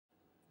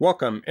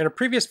Welcome. In a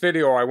previous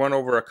video I went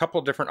over a couple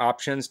different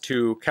options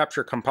to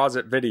capture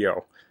composite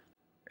video.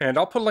 And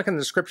I'll put a link in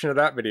the description of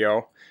that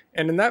video.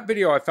 And in that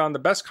video I found the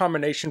best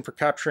combination for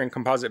capturing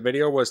composite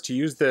video was to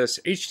use this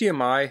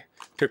HDMI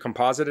to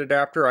composite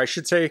adapter. I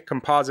should say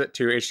composite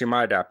to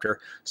HDMI adapter.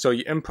 So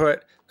you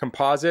input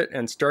composite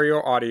and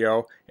stereo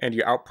audio and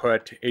you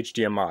output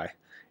HDMI.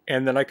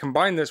 And then I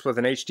combined this with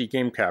an HD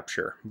game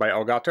capture by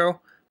Elgato.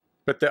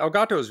 But the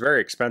Elgato is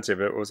very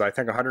expensive. It was I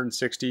think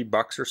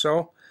 $160 or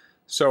so.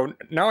 So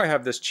now I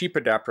have this cheap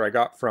adapter I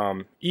got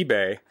from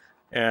eBay,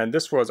 and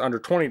this was under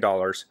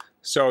 $20.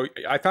 So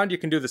I found you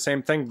can do the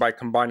same thing by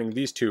combining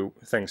these two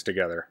things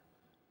together.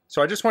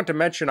 So I just want to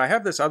mention I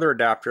have this other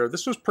adapter.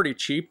 This was pretty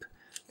cheap,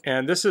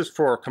 and this is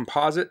for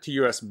composite to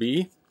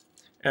USB.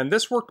 And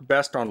this worked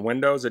best on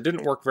Windows. It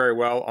didn't work very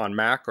well on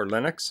Mac or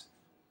Linux,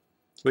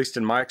 at least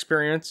in my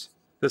experience.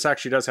 This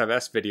actually does have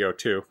S-Video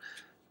too,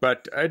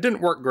 but it didn't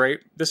work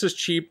great. This is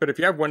cheap, but if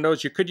you have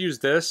Windows, you could use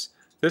this.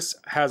 This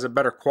has a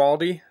better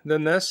quality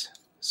than this,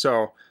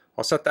 so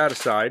I'll set that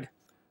aside.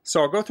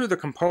 So I'll go through the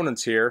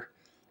components here.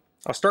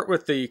 I'll start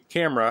with the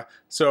camera.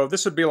 So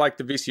this would be like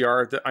the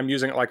VCR. I'm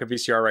using it like a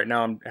VCR right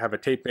now. I have a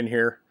tape in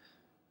here.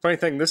 Funny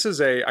thing, this is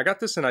I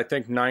got this in I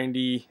think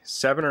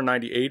 97 or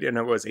 98, and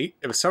it was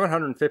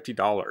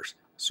 $750.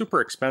 Super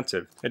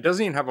expensive. It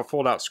doesn't even have a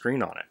fold-out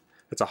screen on it.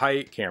 It's a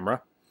high-8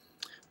 camera.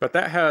 But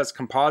that has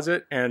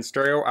composite and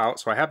stereo out,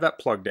 so I have that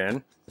plugged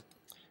in.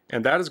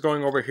 And that is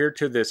going over here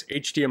to this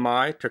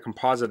HDMI to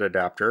composite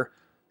adapter.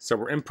 So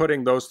we're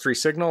inputting those three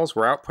signals,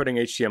 we're outputting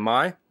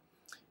HDMI.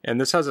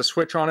 And this has a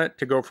switch on it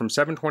to go from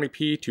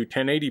 720p to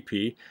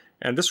 1080p.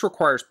 And this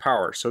requires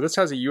power. So this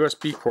has a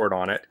USB cord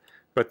on it,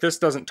 but this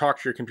doesn't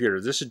talk to your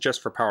computer. This is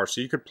just for power.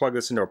 So you could plug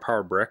this into a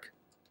power brick.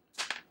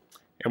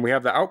 And we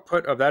have the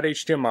output of that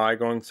HDMI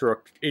going through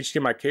a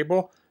HDMI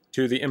cable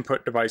to the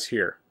input device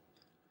here.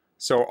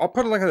 So I'll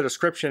put a link in the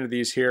description of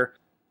these here.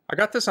 I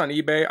got this on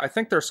eBay. I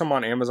think there's some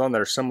on Amazon that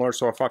are similar,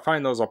 so if I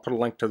find those, I'll put a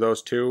link to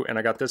those too. And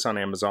I got this on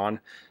Amazon.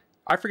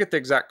 I forget the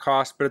exact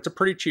cost, but it's a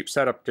pretty cheap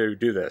setup to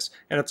do this.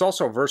 And it's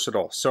also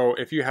versatile. So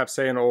if you have,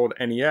 say, an old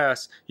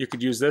NES, you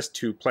could use this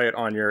to play it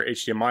on your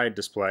HDMI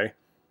display.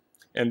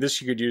 And this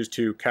you could use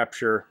to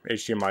capture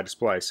HDMI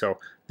display. So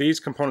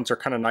these components are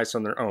kind of nice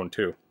on their own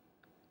too.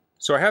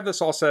 So I have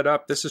this all set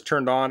up. This is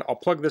turned on. I'll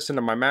plug this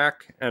into my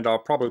Mac, and I'll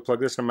probably plug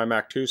this into my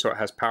Mac too so it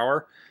has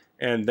power.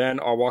 And then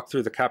I'll walk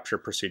through the capture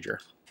procedure.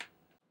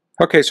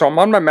 Okay, so I'm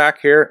on my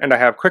Mac here, and I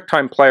have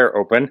QuickTime Player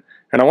open,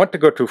 and I want to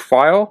go to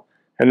File,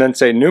 and then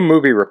say New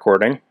Movie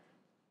Recording.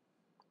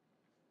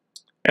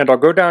 And I'll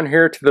go down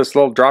here to this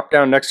little drop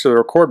down next to the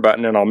record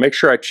button, and I'll make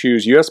sure I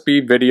choose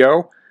USB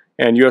video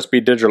and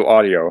USB digital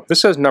audio.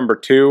 This says number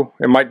 2,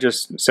 it might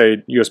just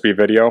say USB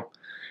video.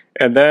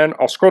 And then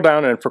I'll scroll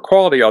down, and for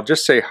quality I'll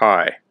just say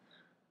high.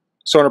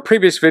 So in a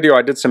previous video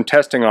I did some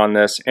testing on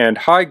this, and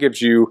high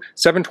gives you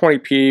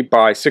 720p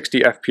by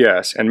 60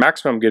 fps, and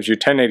maximum gives you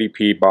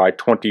 1080p by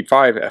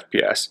 25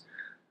 fps.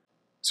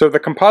 So the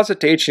composite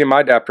to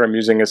HDMI adapter I'm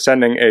using is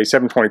sending a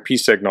 720p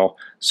signal,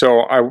 so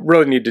I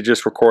really need to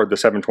just record the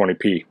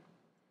 720p.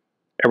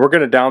 And we're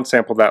going to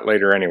downsample that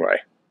later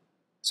anyway.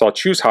 So I'll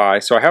choose high,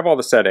 so I have all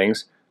the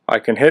settings. I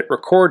can hit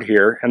record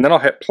here, and then I'll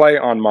hit play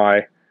on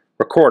my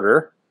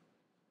recorder,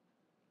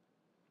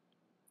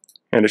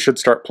 and it should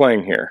start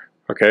playing here.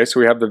 Okay, so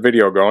we have the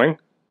video going.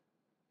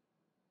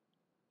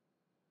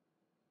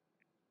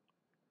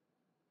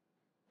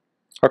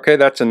 Okay,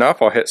 that's enough.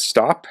 I'll hit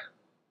stop.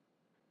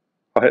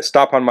 I'll hit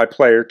stop on my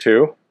player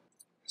too.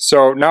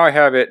 So now I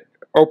have it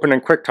open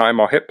in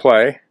QuickTime. I'll hit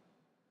play,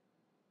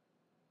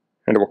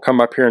 and it will come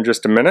up here in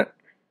just a minute.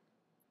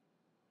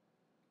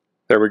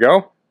 There we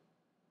go.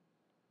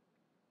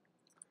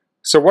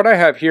 So what I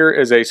have here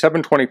is a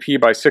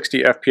 720p by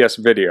 60 fps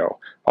video.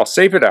 I'll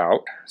save it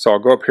out, so I'll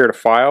go up here to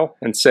File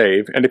and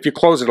Save, and if you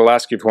close it, it'll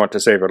ask you if you want to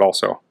save it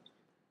also.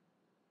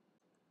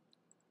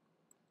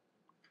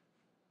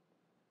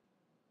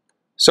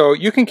 So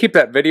you can keep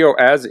that video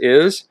as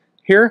is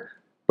here,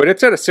 but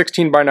it's at a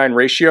 16:9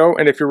 ratio,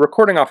 and if you're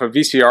recording off a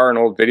VCR, an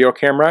old video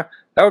camera,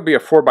 that would be a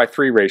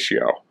 4:3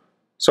 ratio.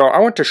 So I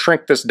want to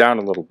shrink this down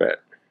a little bit.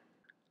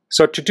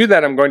 So to do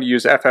that, I'm going to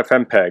use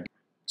FFmpeg.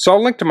 So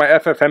I'll link to my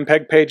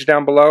FFmpeg page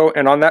down below,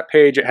 and on that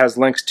page it has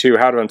links to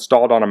how to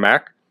install it on a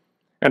Mac.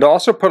 And I'll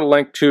also put a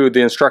link to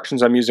the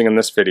instructions I'm using in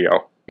this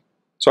video.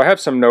 So I have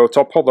some notes,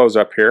 I'll pull those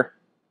up here.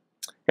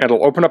 And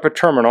I'll open up a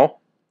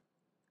terminal.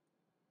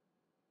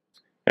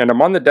 And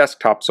I'm on the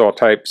desktop, so I'll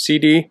type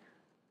CD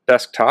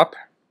desktop.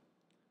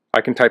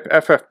 I can type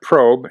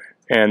ffprobe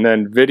and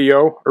then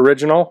video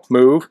original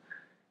move.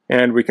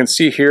 And we can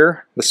see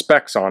here the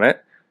specs on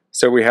it.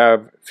 So we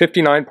have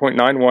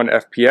 59.91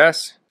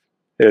 FPS.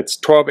 It's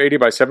 1280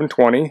 by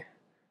 720,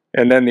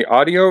 and then the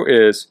audio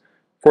is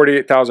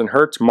 48,000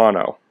 Hertz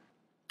mono.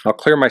 I'll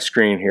clear my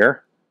screen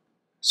here.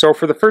 So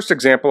for the first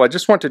example, I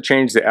just want to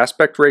change the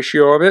aspect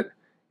ratio of it,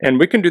 and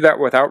we can do that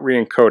without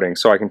re-encoding.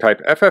 So I can type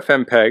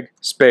ffmpeg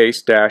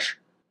space dash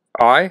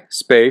I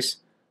space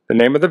the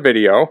name of the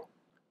video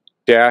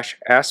dash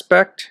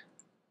aspect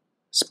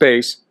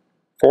space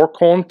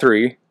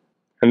 4:3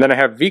 And then I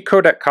have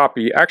vcodec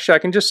copy. Actually, I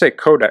can just say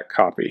codec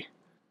copy,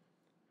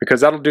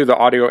 because that'll do the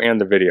audio and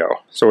the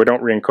video, so we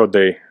don't re-encode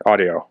the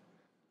audio.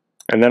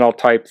 And then I'll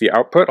type the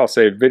output. I'll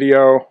say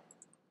video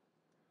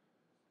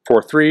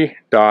 43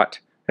 dot,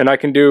 and I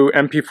can do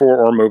MP4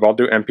 or move. I'll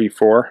do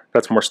MP4.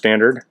 That's more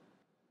standard.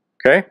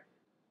 Okay,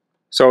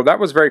 so that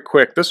was very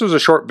quick. This was a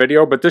short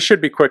video, but this should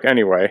be quick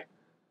anyway.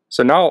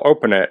 So now I'll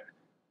open it,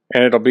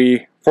 and it'll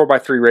be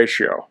 4:3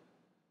 ratio.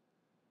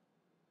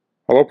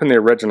 I'll open the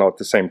original at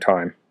the same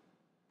time,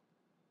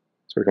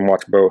 so we can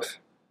watch both.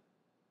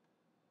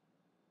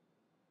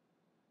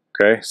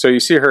 Okay, so you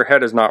see her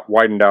head is not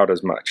widened out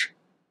as much.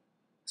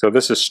 So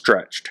this is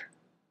stretched.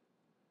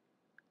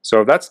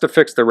 So that's to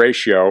fix the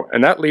ratio,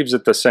 and that leaves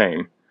it the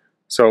same.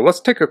 So let's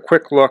take a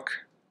quick look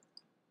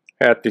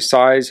at the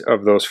size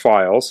of those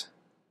files.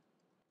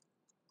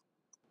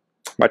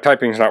 My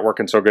typing's not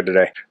working so good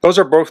today. Those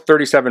are both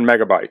 37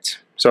 megabytes,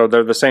 so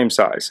they're the same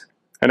size.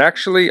 And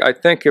actually, I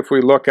think if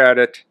we look at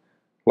it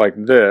like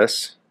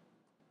this,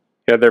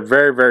 yeah, they're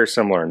very, very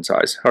similar in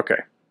size.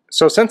 Okay.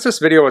 So since this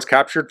video was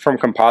captured from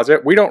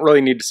Composite, we don't really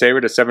need to save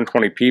it as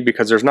 720p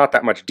because there's not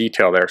that much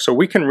detail there, so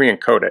we can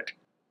re-encode it.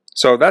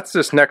 So that's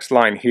this next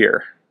line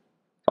here.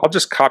 I'll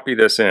just copy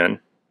this in,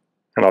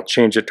 and I'll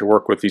change it to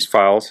work with these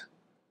files.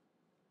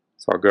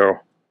 So I'll go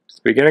to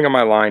the beginning of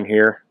my line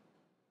here.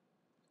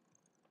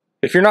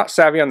 If you're not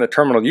savvy on the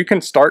terminal, you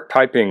can start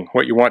typing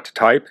what you want to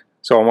type.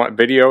 So I want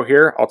video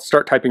here. I'll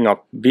start typing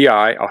up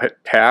VI, I'll hit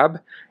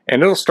tab,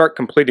 and it'll start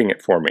completing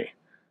it for me.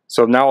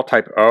 So now I'll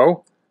type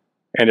O,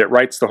 and it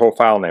writes the whole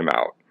file name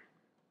out.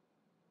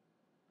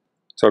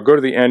 So I'll go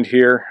to the end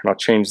here, and I'll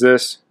change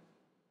this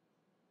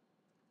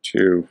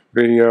to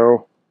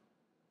video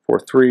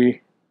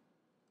 43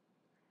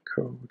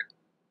 code.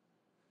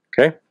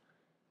 Okay,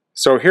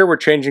 so here we're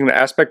changing the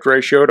aspect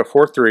ratio to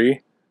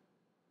 4:3,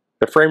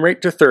 the frame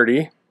rate to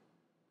 30,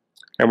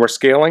 and we're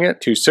scaling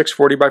it to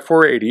 640 by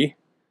 480.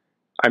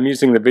 I'm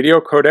using the video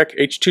codec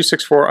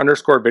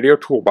H.264_video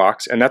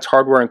toolbox, and that's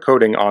hardware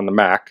encoding on the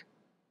Mac.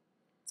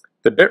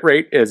 The bit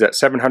rate is at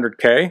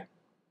 700K.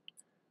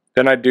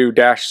 Then I do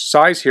dash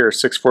size here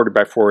 640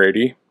 by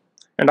 480.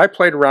 And I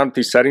played around with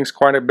these settings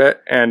quite a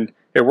bit, and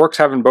it works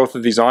having both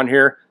of these on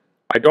here.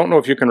 I don't know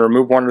if you can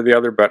remove one or the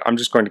other, but I'm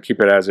just going to keep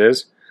it as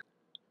is.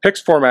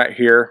 Pix format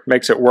here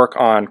makes it work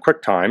on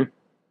QuickTime.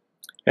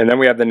 And then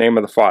we have the name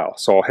of the file.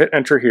 So I'll hit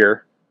enter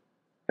here.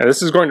 Now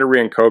this is going to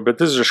re-encode, but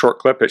this is a short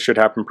clip. It should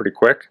happen pretty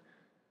quick.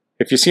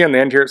 If you see on the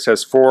end here, it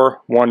says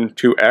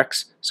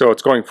 412x, so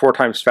it's going 4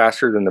 times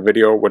faster than the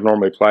video would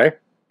normally play.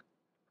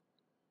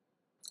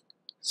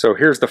 So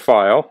here's the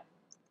file.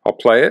 I'll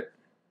play it.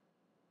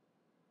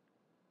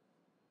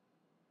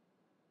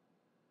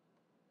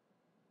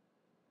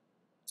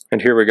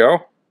 And here we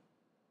go.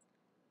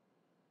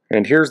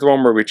 And here's the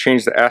one where we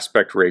change the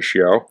aspect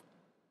ratio.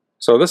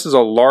 So this is a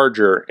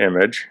larger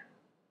image,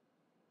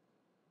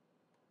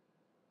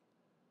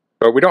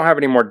 but we don't have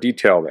any more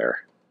detail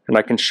there. And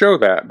I can show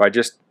that by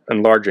just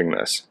enlarging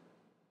this.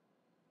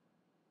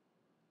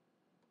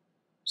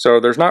 So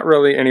there's not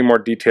really any more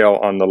detail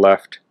on the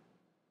left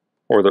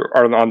or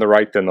on the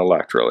right than the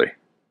left, really.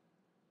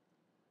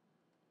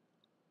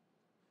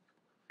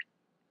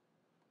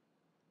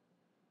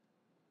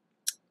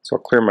 So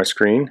I'll clear my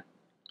screen.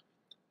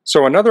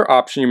 So another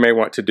option you may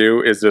want to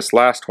do is this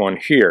last one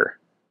here.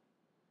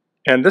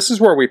 And this is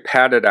where we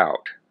pad it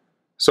out.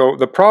 So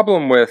the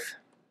problem with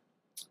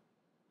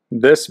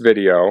this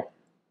video,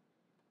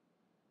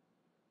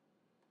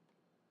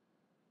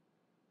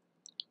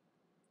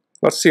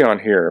 let's see on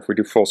here if we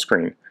do full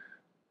screen.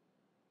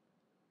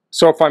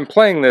 So if I'm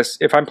playing this,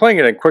 if I'm playing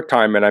it in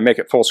QuickTime and I make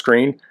it full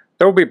screen,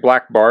 there will be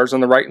black bars on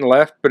the right and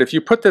left, but if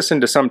you put this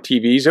into some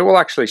TVs, it will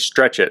actually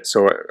stretch it,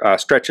 so it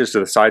stretches to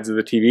the sides of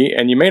the TV,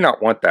 and you may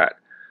not want that.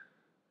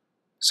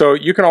 So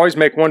you can always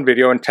make one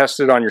video and test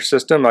it on your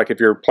system, like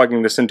if you're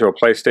plugging this into a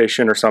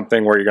PlayStation or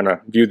something where you're going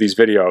to view these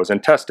videos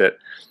and test it.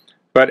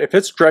 But if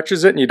it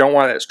stretches it and you don't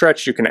want it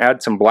stretched, you can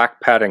add some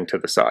black padding to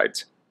the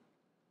sides.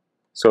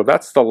 So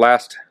that's the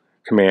last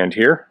command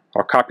here.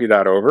 I'll copy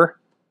that over.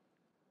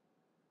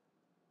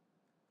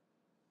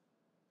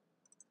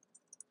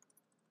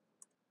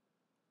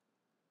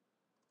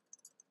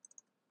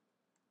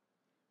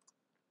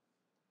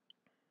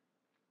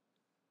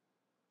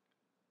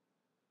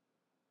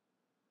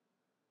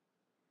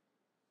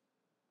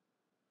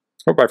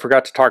 Oh, I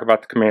forgot to talk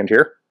about the command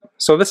here.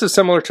 So this is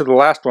similar to the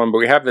last one, but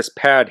we have this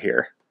pad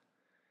here.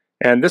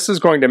 And this is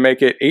going to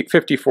make it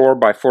 854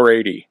 by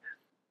 480.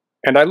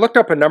 And I looked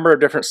up a number of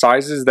different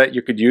sizes that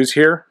you could use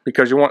here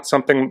because you want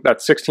something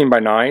that's 16 by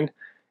 9.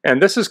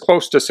 And this is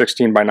close to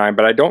 16 by 9,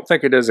 but I don't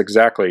think it is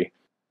exactly.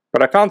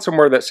 But I found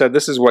somewhere that said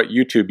this is what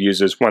YouTube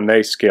uses when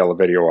they scale a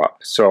video up.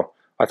 So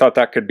I thought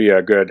that could be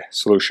a good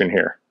solution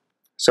here.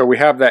 So we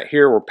have that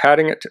here. We're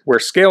padding it, we're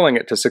scaling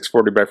it to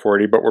 640 by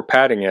 480, but we're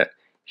padding it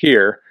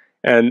here.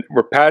 And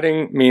we're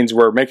padding means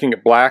we're making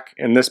it black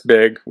and this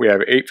big. We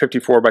have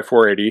 854 by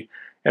 480.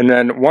 And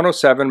then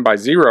 107 by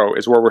 0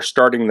 is where we're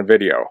starting the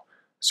video.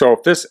 So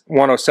if this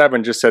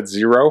 107 just said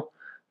 0,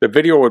 the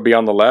video would be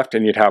on the left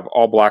and you'd have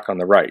all black on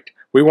the right.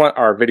 we want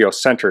our video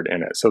centered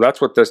in it. So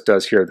that's what this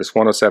does here, this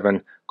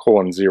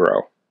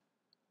 107:0.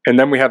 And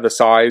then we have the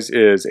size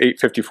is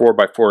 854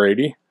 by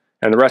 480,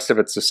 and the rest of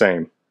it's the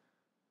same.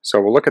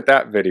 So we'll look at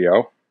that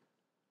video.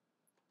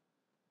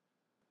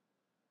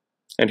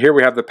 And here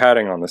we have the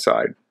padding on the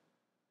side.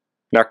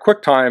 Now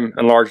QuickTime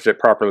enlarged it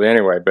properly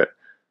anyway, but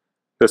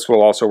this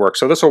will also work.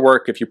 So this will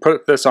work if you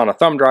put this on a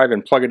thumb drive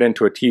and plug it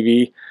into a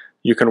TV.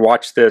 You can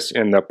watch this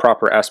in the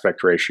proper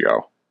aspect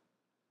ratio.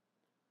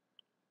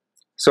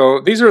 So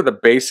these are the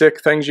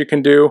basic things you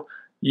can do.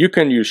 You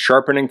can use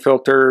sharpening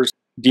filters,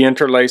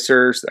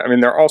 deinterlacers. I mean,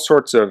 there are all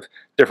sorts of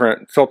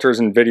different filters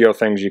and video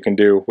things you can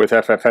do with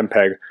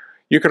FFmpeg.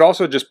 You could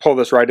also just pull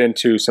this right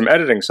into some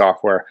editing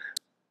software.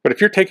 But if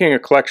you're taking a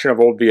collection of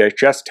old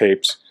VHS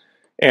tapes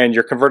and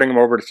you're converting them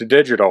over to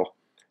digital,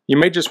 you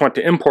may just want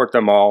to import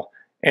them all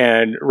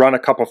and run a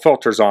couple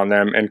filters on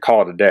them and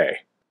call it a day.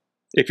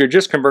 If you're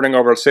just converting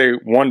over, say,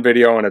 one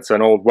video and it's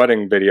an old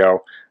wedding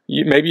video,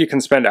 maybe you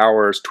can spend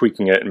hours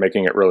tweaking it and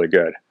making it really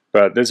good.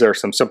 But these are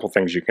some simple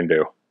things you can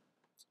do.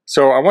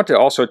 So I want to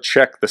also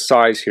check the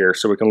size here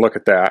so we can look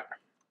at that.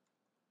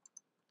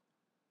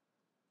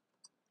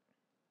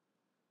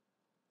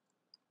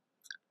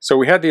 So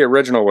we had the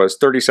original was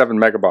 37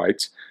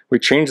 megabytes. We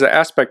changed the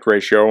aspect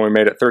ratio and we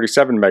made it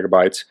 37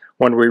 megabytes.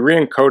 When we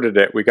re-encoded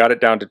it, we got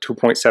it down to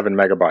 2.7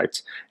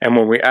 megabytes. And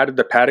when we added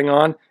the padding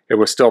on, it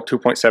was still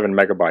 2.7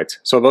 megabytes.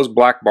 So those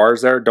black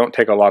bars there don't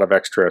take a lot of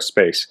extra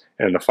space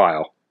in the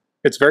file.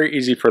 It's very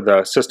easy for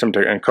the system to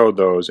encode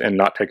those and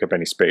not take up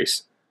any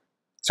space.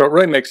 So it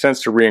really makes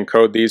sense to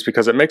re-encode these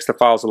because it makes the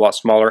files a lot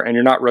smaller and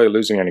you're not really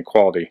losing any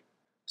quality.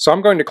 So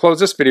I'm going to close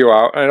this video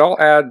out and I'll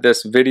add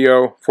this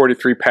video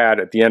 43 pad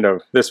at the end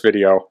of this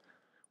video.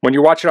 When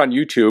you watch it on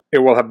YouTube, it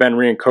will have been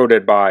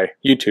re-encoded by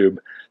YouTube.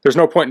 There's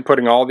no point in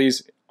putting all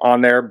these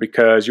on there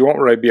because you won't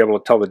really be able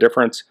to tell the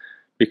difference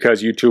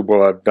because YouTube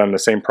will have done the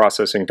same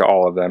processing to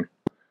all of them.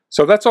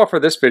 So that's all for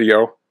this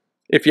video.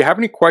 If you have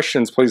any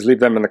questions, please leave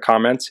them in the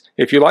comments.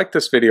 If you like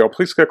this video,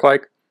 please click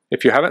like.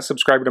 If you haven't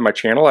subscribed to my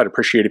channel, I'd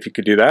appreciate it if you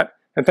could do that.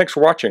 And thanks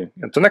for watching.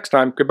 Until next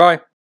time,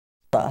 goodbye.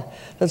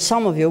 That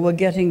some of you were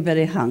getting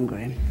very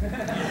hungry.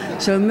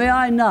 So may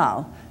I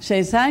now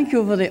say thank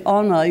you for the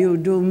honor you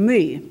do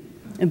me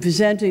in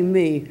presenting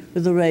me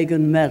with the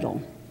Reagan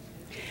Medal.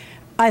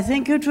 I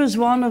think it was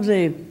one of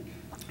the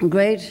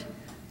great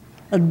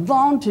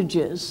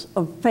advantages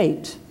of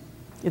fate,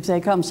 if they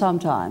come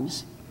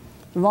sometimes.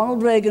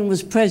 Ronald Reagan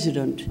was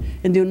president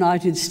in the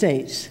United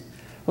States.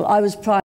 Well, I was prime